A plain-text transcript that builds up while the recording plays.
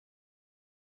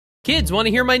Kids, want to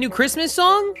hear my new Christmas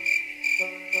song?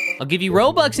 I'll give you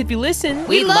Robux if you listen.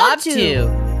 We'd love to.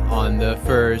 On the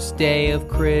first day of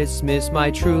Christmas, my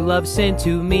true love sent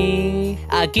to me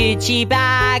a Gucci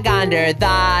bag under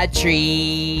the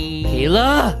tree.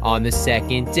 Kayla! On the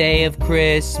second day of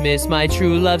Christmas, my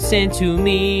true love sent to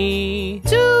me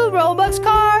 2 Robux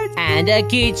cards and a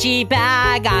Gucci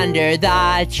bag under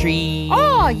the tree.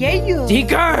 Oh, yeah, you.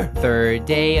 Tinker! Third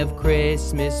day of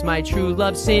Christmas, my true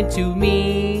love sent to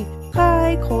me 2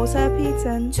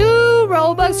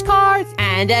 Robux cards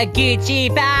and a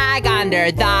Gucci bag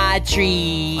under the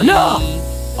tree.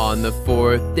 Enough! On the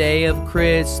fourth day of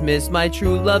Christmas, my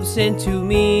true love sent to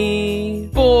me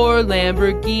 4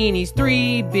 Lamborghinis,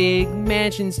 3 big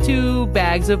mansions, 2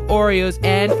 bags of Oreos,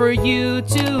 and for you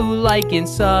to like and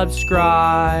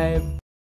subscribe.